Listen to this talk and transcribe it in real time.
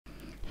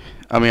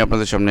আমি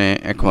আপনাদের সামনে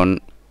এখন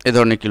এই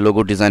ধরনের একটি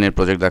লোগো ডিজাইনের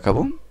প্রজেক্ট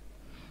দেখাবো।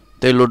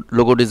 তো এই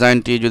লোগো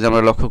ডিজাইনটি যদি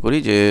আমরা লক্ষ্য করি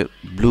যে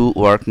ব্লু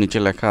ওয়ার্ক নিচে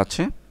লেখা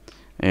আছে,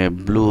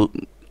 ব্লু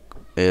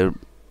এর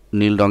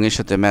নীল রঙের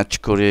সাথে ম্যাচ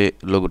করে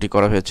লোগোটি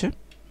করা হয়েছে।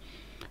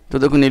 তো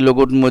দেখুন এই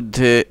লোগোর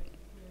মধ্যে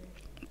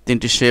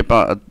তিনটি শেপ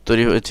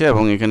তৈরি হয়েছে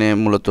এবং এখানে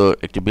মূলত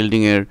একটি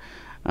বিল্ডিংয়ের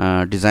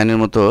ডিজাইনের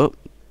মতো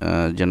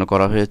যেন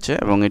করা হয়েছে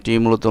এবং এটি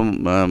মূলত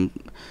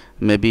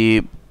মেবি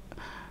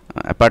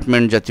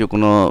অ্যাপার্টমেন্ট জাতীয়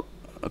কোনো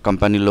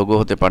কোম্পানির লোগো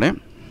হতে পারে।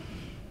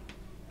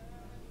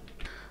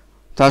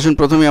 তো আসুন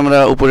প্রথমে আমরা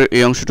উপরের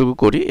এই অংশটুকু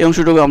করি। এই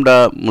অংশটুকু আমরা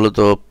মূলত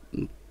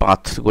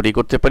পাথ করেই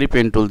করতে পারি,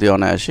 পেন টুল দিয়ে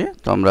অনায়াসে।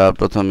 তো আমরা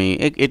প্রথমেই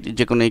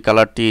যে কোনো এই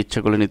কালারটি ইচ্ছা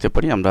করলে নিতে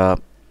পারি। আমরা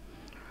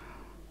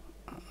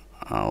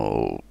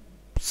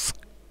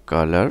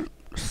কালার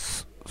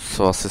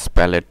সোয়াসেস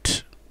প্যালেট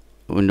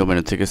উইন্ডো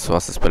মেনু থেকে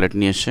সোয়াসেস প্যালেট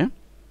নিয়ে এসে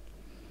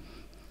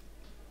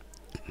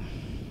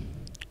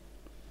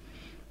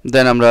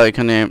দেন আমরা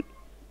এখানে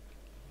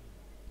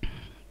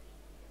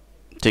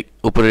ঠিক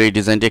উপরের এই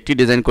ডিজাইনটি একটি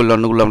ডিজাইন করলে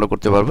অন্যগুলো আমরা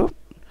করতে পারবো।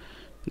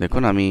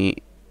 দেখুন আমি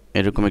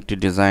এরকম একটি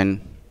ডিজাইন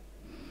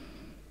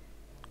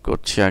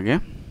করছি আগে।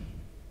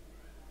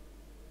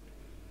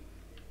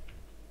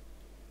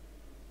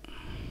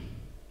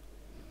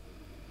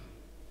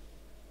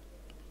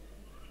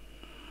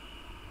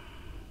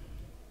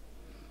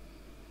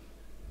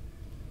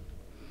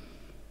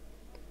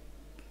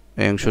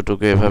 এই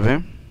অংশটুকু এভাবে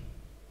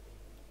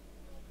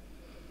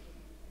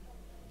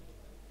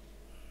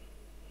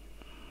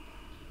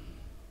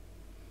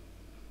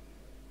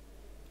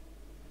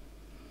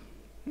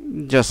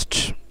জাস্ট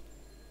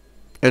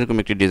এরকম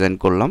একটি ডিজাইন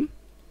করলাম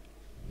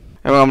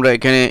এবং আমরা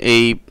এখানে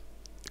এই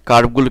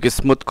কার্ভগুলোকে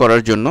স্মুথ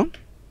করার জন্য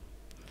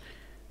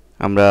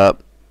আমরা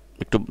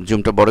একটু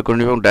জুমটা বড় করে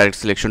নিব এবং ডাইরেক্ট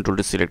সিলেকশন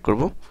টুলটি সিলেক্ট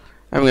করব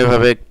এবং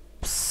এভাবে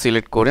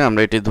সিলেক্ট করে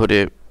আমরা এটি ধরে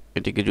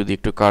এটিকে যদি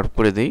একটু কার্ভ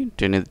করে দিই,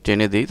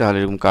 টেনে দিই, তাহলে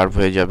এরকম কার্ভ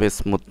হয়ে যাবে,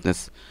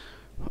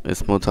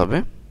 স্মুথ হবে।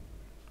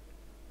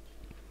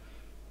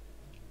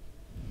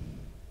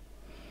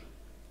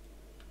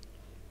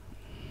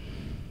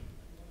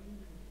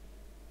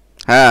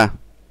 হ্যাঁ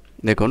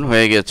দেখুন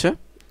হয়ে গেছে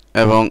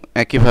এবং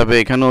একইভাবে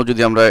এখানেও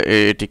যদি আমরা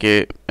এটিকে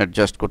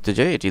অ্যাডজাস্ট করতে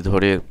যাই, এটি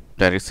ধরে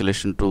ডাইরেক্ট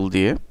সিলেকশন টুল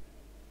দিয়ে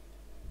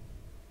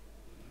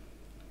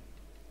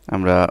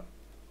আমরা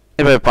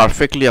এভাবে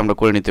পারফেক্টলি আমরা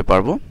করে নিতে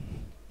পারবো।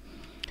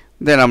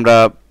 দেন আমরা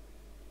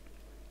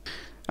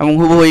এবং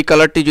হুবহু এই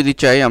কালারটি যদি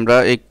চাই আমরা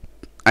এই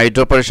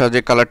আইড্রপারের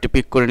সাহায্যে কালারটি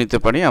পিক করে নিতে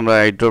পারি। আমরা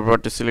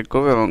আইড্রপারটি সিলেক্ট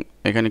করব এবং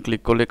এখানে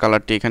ক্লিক করলে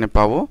কালারটি এখানে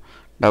পাবো,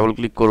 ডাবল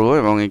ক্লিক করব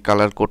এবং এই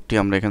কালার কোডটি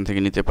আমরা এখান থেকে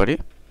নিতে পারি।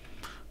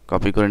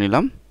 কপি করে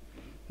নিলাম।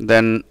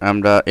 দেন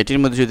আমরা এটির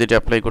মধ্যে যদি এটা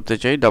অ্যাপ্লাই করতে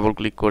চাই, ডাবল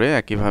ক্লিক করে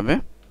একইভাবে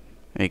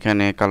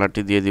এখানে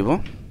কালারটি দিয়ে দিব।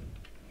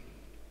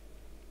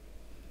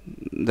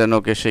 দেন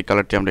ওকে, সেই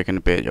কালারটি আমরা এখানে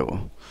পেয়ে যাব।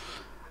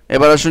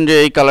 এবার আসুন যে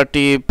এই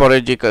কালারটি পরে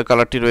যে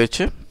কালারটি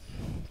রয়েছে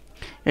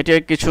এটি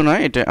আর কিছু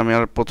নয়, এটা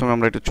প্রথমে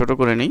আমরা একটু ছোট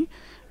করে নিই।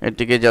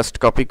 এটিকে জাস্ট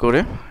কপি করে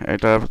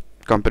এটা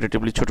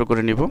কম্পারেটিভলি ছোট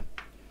করে নিব,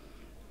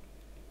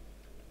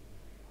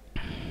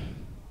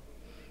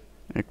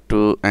 একটু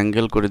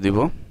অ্যাঙ্গেল করে দিব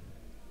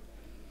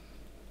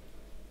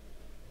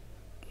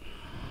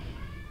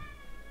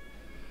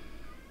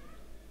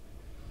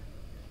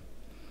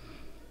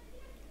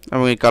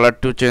এবং এই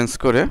কালারটিও চেঞ্জ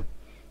করে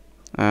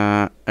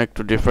একটু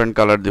ডিফারেন্ট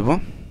কালার দিব,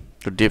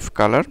 একটু ডিপ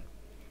কালার,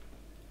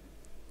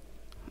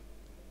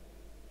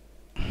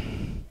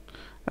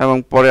 এবং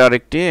পরে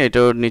আরেকটি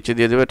এটাও নিচে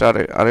দিয়ে দেবে, এটা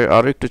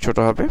আরো একটু ছোট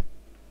হবে।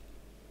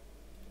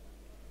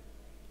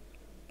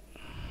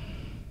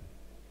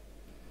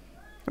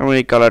 এবং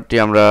এই কালারটি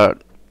আমরা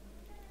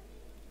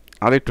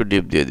আরেকটু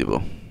ডিপ দিয়ে দিব।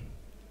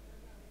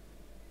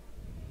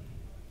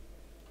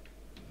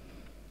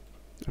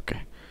 ওকে,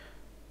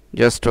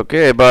 জাস্ট ওকে।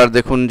 এবার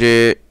দেখুন যে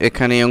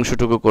এখানে এই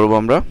অংশটুকু করব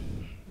আমরা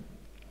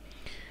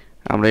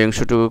এই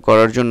অংশটুকু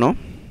করার জন্য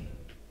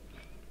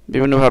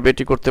বিভিন্নভাবে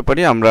এটি করতে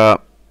পারি। আমরা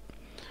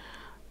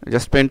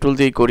জাস্ট পেন টুল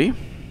দিয়েই করি।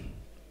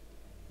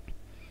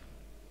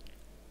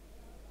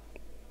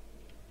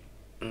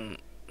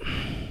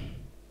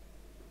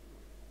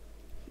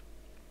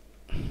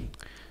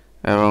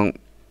 এবং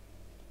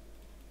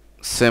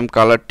সেম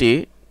কালারটি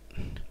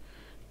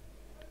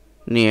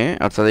নিয়ে,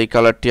 অর্থাৎ এই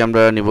কালারটি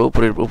আমরা নিব,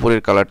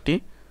 উপরের কালারটি।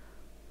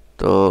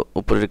 তো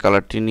উপরের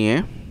কালারটি নিয়ে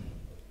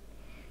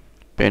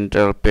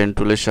পেন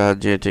টুলের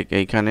সাহায্যে ঠিক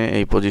এইখানে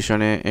এই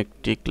পজিশনে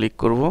একটি ক্লিক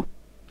করব,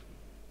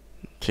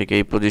 ঠিক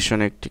এই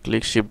পজিশনে একটি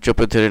ক্লিক, শিফট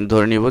চেপে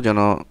ধরে নিব যেন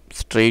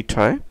স্ট্রেইট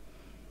হয়।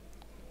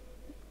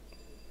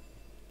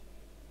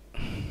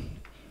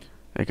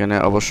 এখানে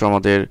অবশ্য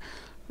আমাদের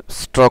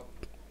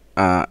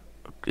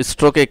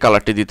স্ট্রোকে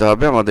কালারটি দিতে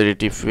হবে, আমাদের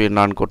এটি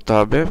নান করতে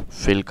হবে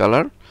ফিল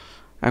কালার।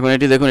 এখন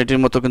এটি দেখুন এটির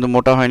মতো কিন্তু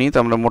মোটা হয়নি, তো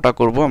আমরা মোটা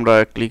করব। আমরা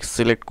ক্লিক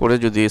সিলেক্ট করে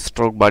যদি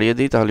স্ট্রোক বাড়িয়ে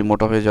দিই তাহলে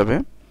মোটা হয়ে যাবে।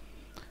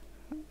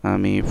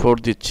 আমি 4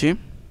 দিচ্ছি।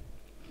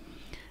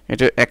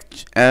 এটা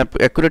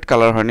অ্যাকুরেট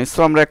কালার হয়নি, সো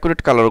আমরা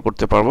অ্যাকুরেট কালারও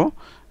করতে পারবো।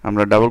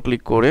 আমরা ডাবল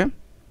ক্লিক করে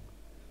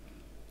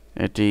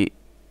এটি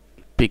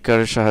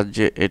পিকারের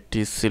সাহায্যে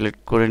এটি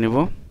সিলেক্ট করে নিব,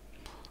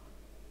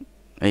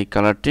 এই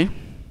কালারটি,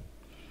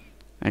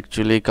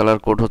 অ্যাকচুয়ালি কালার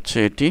কোড হচ্ছে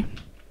এটি।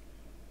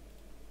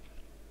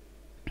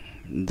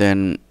 দেন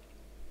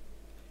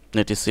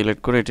এটি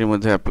সিলেক্ট করে এটির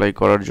মধ্যে অ্যাপ্লাই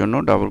করার জন্য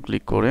ডাবল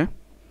ক্লিক করে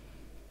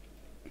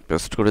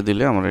পেস্ট করে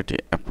দিলে আমরা এটি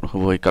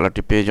ওই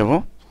কালারটি পেয়ে যাব।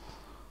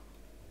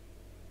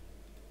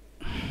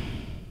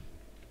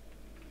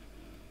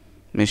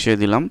 মিশিয়ে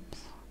দিলাম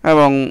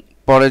এবং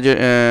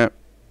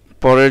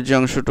পরের যে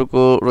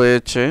অংশটুকু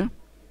রয়েছে,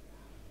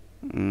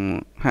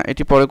 হ্যাঁ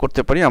এটি পরে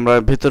করতে পারি, আমরা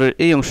ভেতরের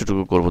এই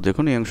অংশটুকু করব।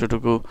 দেখুন এই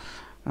অংশটুকু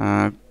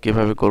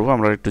কিভাবে করব,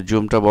 আমরা একটু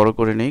জুমটা বড়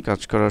করে নিই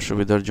কাজ করার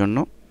সুবিধার জন্য।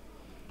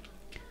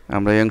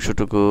 আমরা এই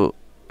অংশটুকু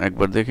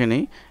একবার দেখে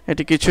নিই।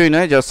 এটি কিছুই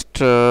নয়, জাস্ট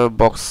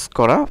বক্স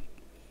করা,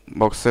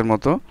 বক্সের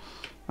মতো।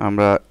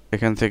 আমরা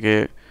এখান থেকে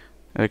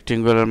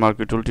রেক্টেঙ্গুলার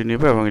মার্কি টুলটি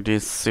নিব এবং এটি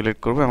সিলেক্ট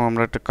করব এবং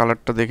আমরা একটা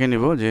কালারটা দেখে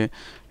নিব যে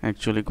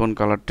অ্যাকচুয়ালি কোন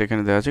কালারটা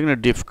এখানে দেওয়া আছে। এখানে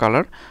ডিপ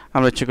কালার,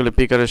 আমরা ইচ্ছে করলে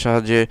পিকারের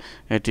সাহায্যে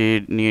এটি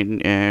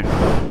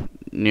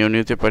নিয়ে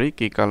নিতে পারি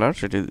কি কালার,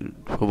 সেটি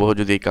হুবহু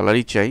যদি এই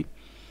কালারই চাই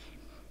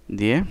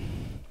দিয়ে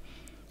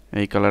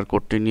এই কালার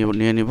কোডটি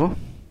নিয়ে নিব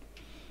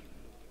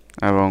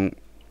এবং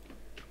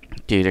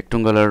এটি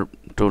রেক্টেঙ্গুলার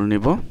টুল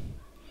নিব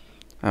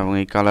এবং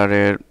এই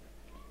কালারের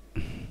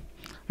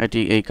এটি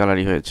এই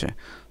কালারই হয়েছে।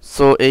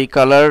 সো এই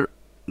কালার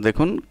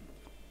দেখুন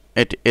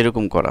এটি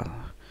এরকম করা।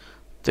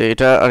 তো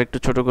এটা আরেকটু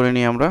ছোট করে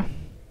নিই, আমরা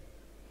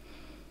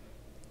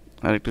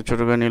আরেকটু ছোট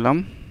করে নিলাম,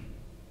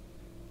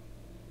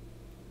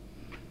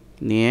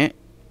 নিয়ে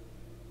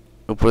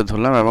উপরে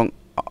ধরলাম এবং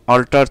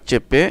অল্টার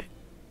চেপে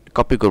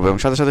কপি করব এবং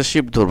সাথে সাথে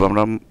শিফট ধরবো,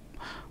 আমরা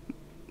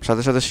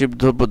সাথে সাথে শিফট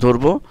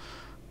ধরবো।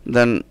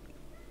 দেন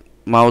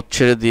মাউস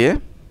ছেড়ে দিয়ে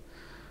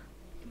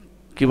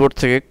কিবোর্ড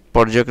থেকে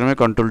পর্যায়ক্রমে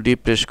কন্ট্রোল ডি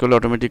প্রেস করলে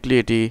অটোমেটিকলি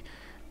এটি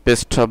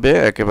পেস্ট হবে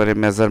একেবারে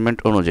মেজারমেন্ট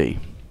অনুযায়ী।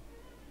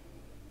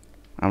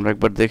 আমরা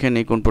একবার দেখে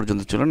নিই কোন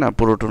পর্যন্ত ছিল, না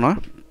পুরোটা না,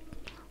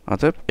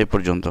 অর্থাৎ এ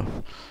পর্যন্ত।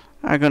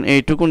 এখন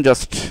এইটুকুন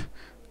জাস্ট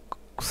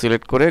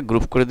সিলেক্ট করে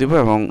গ্রুপ করে দিব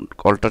এবং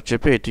অল্টার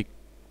চেপে এটি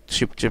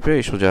শিফট চেপে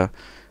এই সোজা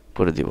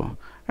করে দিব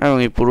এবং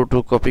এই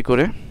পুরোটুকু কপি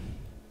করে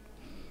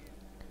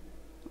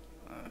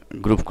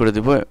গ্রুপ করে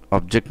দিব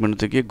অবজেক্ট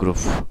মেনুতে গিয়ে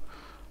গ্রুপ,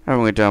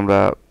 এবং এটা আমরা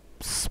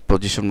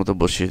পজিশন মতো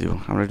বসিয়ে দিব।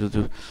 আমরা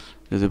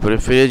যদি পরে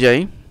ফিরে যাই,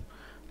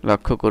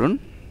 লক্ষ্য করুন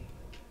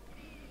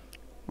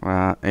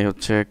এই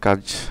হচ্ছে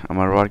কাজ,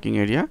 আমার ওয়ার্কিং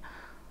এরিয়া।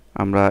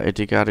 আমরা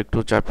এটিকে আরেকটু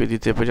চাপিয়ে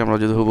দিতে পারি, আমরা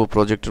যদি হুবহু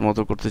প্রজেক্টের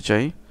মতো করতে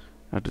চাই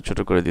একটু ছোট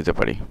করে দিতে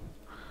পারি।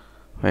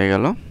 হয়ে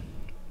গেল।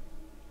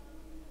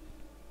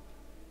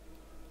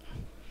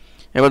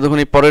 এবার দেখুন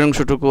এই পরের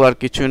অংশটুকু আর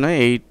কিছুই নয়,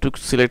 এইটুকু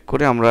সিলেক্ট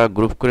করে আমরা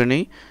গ্রুপ করে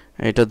নিই,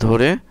 এটা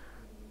ধরে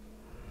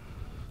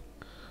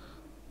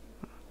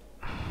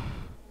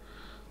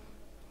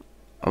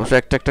অবশ্য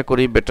একটা একটা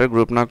করি বেটার,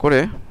 গ্রুপ না করে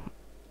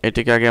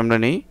এটিকে আগে আমরা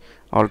নিই,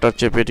 অল্টার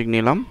চেপে এটিকে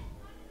নিলাম,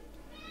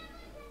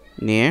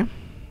 নিয়ে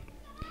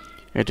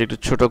এটি একটু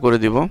ছোট করে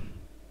দিব,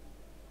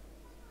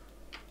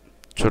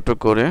 ছোট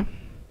করে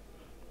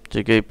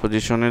ঠিক এই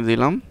পজিশনে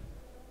দিলাম,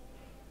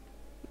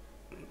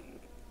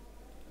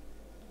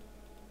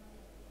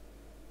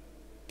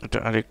 এটা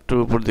আরেকটু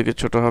উপর দিকে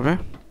ছোট হবে,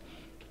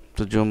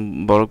 তো জুম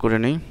বড় করে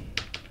নেই।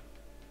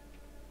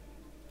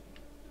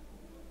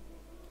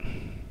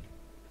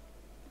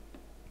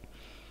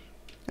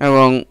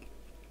 এবং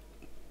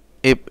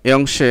এই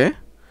অংশে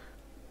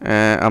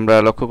আমরা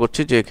লক্ষ্য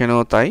করছি যে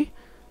এখানেও তাই,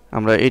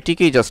 আমরা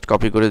এটিকেই জাস্ট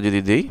কপি করে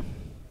যদি দিই,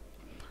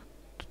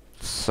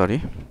 সরি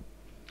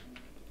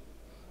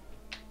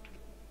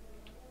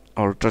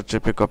অল্টার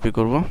চেপে কপি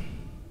করব,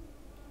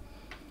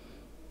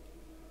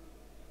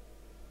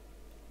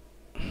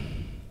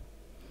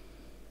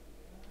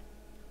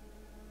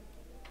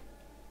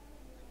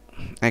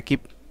 একই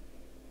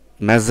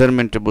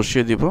মেজারমেন্টে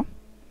বসিয়ে দিব,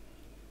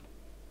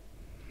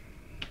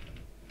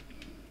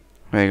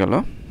 হয়ে গেল।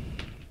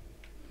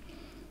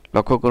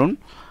 লক্ষ্য করুন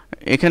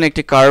এখানে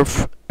একটি কার্ভ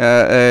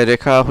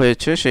রেখা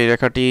হয়েছে, সেই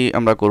রেখাটি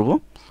আমরা করব।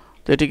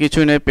 তো এটি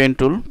কিছুই নয়, পেন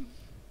টুল,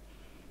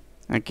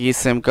 কি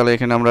সেম কালার,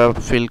 এখানে আমরা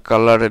ফিল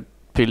কালারের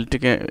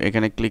ফিল্ডটিকে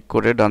এখানে ক্লিক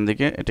করে ডান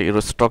দিকে এটা এর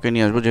স্টকে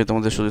নিয়ে আসবো, যেহেতু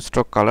আমাদের শুধু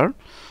স্টক কালার,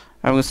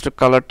 এবং স্টক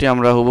কালারটি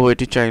আমরা হুবহু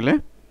এটি চাইলে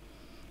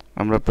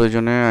আমরা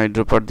প্রয়োজনে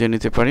আইড্রপার দিয়ে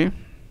নিতে পারি।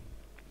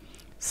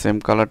 সেম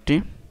কালারটি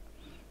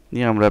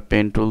নিয়ে আমরা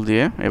পেন টুল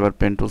দিয়ে এবার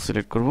পেন টুল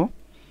সিলেক্ট করব।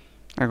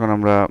 এখন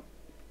আমরা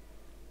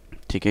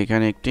ঠিক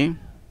এখানে একটি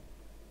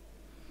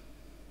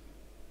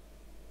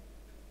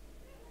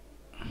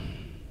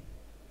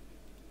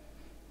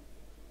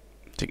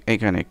ঠিক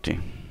এইখানে একটি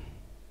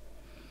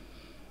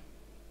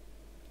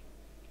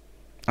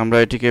আমরা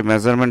এটিকে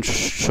মেজারমেন্ট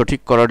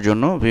সঠিক করার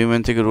জন্য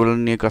ভিউমেন থেকে রুলার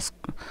নিয়ে কাজ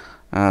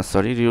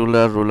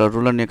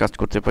রুলার নিয়ে কাজ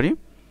করতে পারি,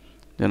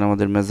 যেন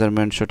আমাদের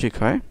মেজারমেন্ট সঠিক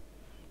হয়।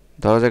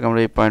 ধরা যাক আমরা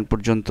এই পয়েন্ট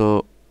পর্যন্ত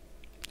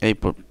এই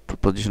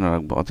পজিশনে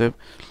রাখবো, অতএব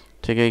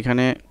ঠিক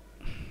এইখানে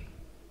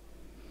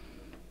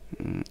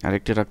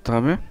আরেকটি রাখতে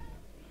হবে,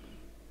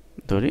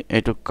 ধরি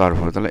এইটুক কার্ভ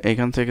হবে, তাহলে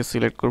এইখান থেকে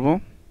সিলেক্ট করব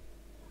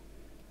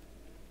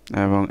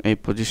এবং এই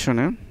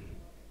পজিশনে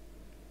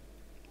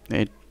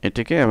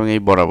এটিকে এবং এই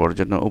বরাবর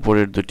জন্য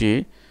উপরের দুটি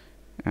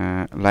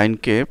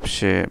লাইনকে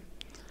সে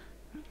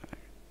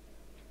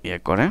ইয়ে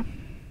করে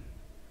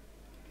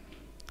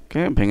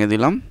ভেঙে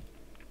দিলাম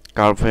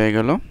কার্ভ হয়ে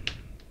গেল,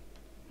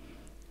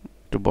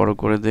 একটু বড়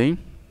করে দেই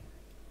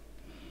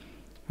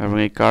এবং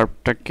এই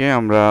কার্ভটাকে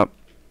আমরা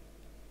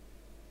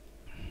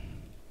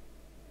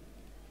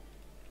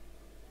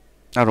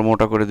আরো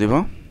মোটা করে দিব।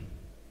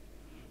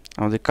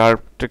 আমাদের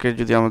কার্ভটাকে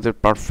যদি আমাদের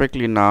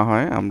পারফেক্টলি না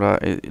হয়, আমরা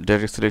এই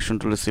ডাইরেক্ট সিলেকশন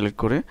টুলে সিলেক্ট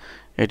করে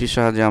এটির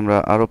সাহায্যে আমরা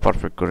আরো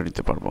পারফেক্ট করে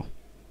নিতে পারবো।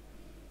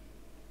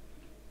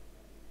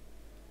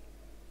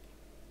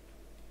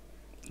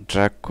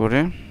 ড্র্যাগ করে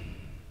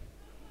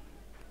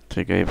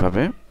ঠিক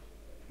এইভাবে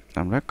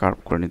আমরা কার্ভ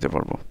করে নিতে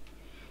পারবো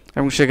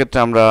এবং সেক্ষেত্রে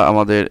আমরা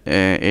আমাদের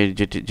এই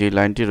যে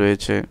লাইনটি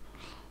রয়েছে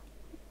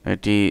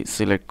এটি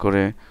সিলেক্ট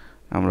করে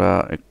আমরা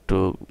একটু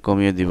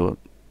কমিয়ে দিব।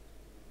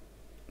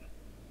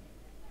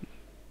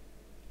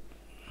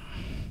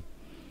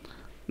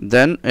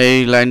 দেন এই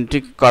লাইনটি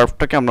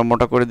কার্ভটাকে আমরা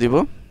মোটা করে দিব,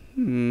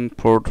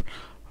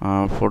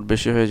 4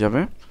 বেশি হয়ে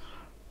যাবে,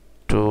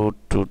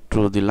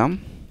 2 দিলাম,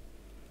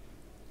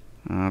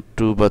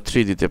 2 বা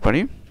 3 দিতে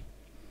পারি।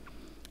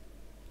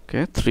 ওকে,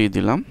 3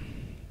 দিলাম।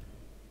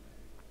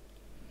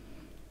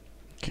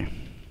 ওকে,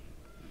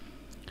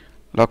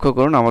 লক্ষ্য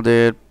করুন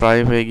আমাদের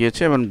প্রায় হয়ে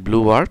গিয়েছে। এবং ব্লু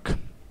ওয়ার্ক,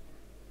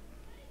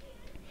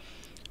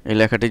 এই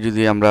লেখাটি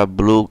যদি আমরা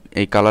ব্লু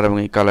এই কালার এবং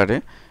এই কালারে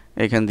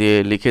এখান দিয়ে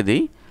লিখে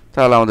দিই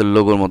তাহলে আমাদের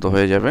লোগোর মতো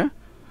হয়ে যাবে,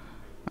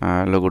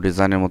 লোগো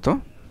ডিজাইনের মতো।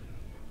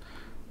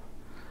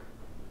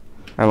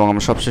 এবং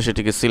আমরা সবশেষে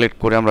এটিকে সিলেক্ট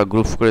করে আমরা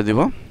গ্রুপ করে দিব।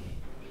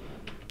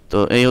 তো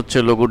এই হচ্ছে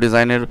লোগো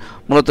ডিজাইনের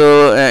মূলত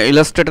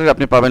ইলাস্ট্রেটরে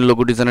আপনি পাবেন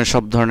লোগো ডিজাইনের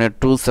সব ধরনের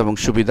টুলস এবং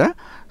সুবিধা।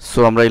 সো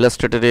আমরা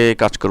ইলাস্ট্রেটরে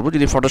কাজ করব।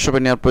 যদি ফটোশপে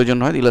নেওয়ার প্রয়োজন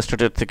হয়,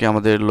 ইলাস্ট্রেটর থেকে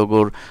আমাদের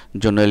লোগোর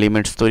জন্য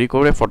এলিমেন্টস তৈরি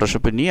করে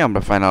ফটোশপে নিয়ে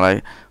আমরা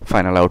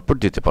ফাইনাল আউটপুট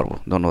দিতে পারবো।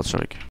 ধন্যবাদ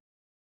সবাইকে।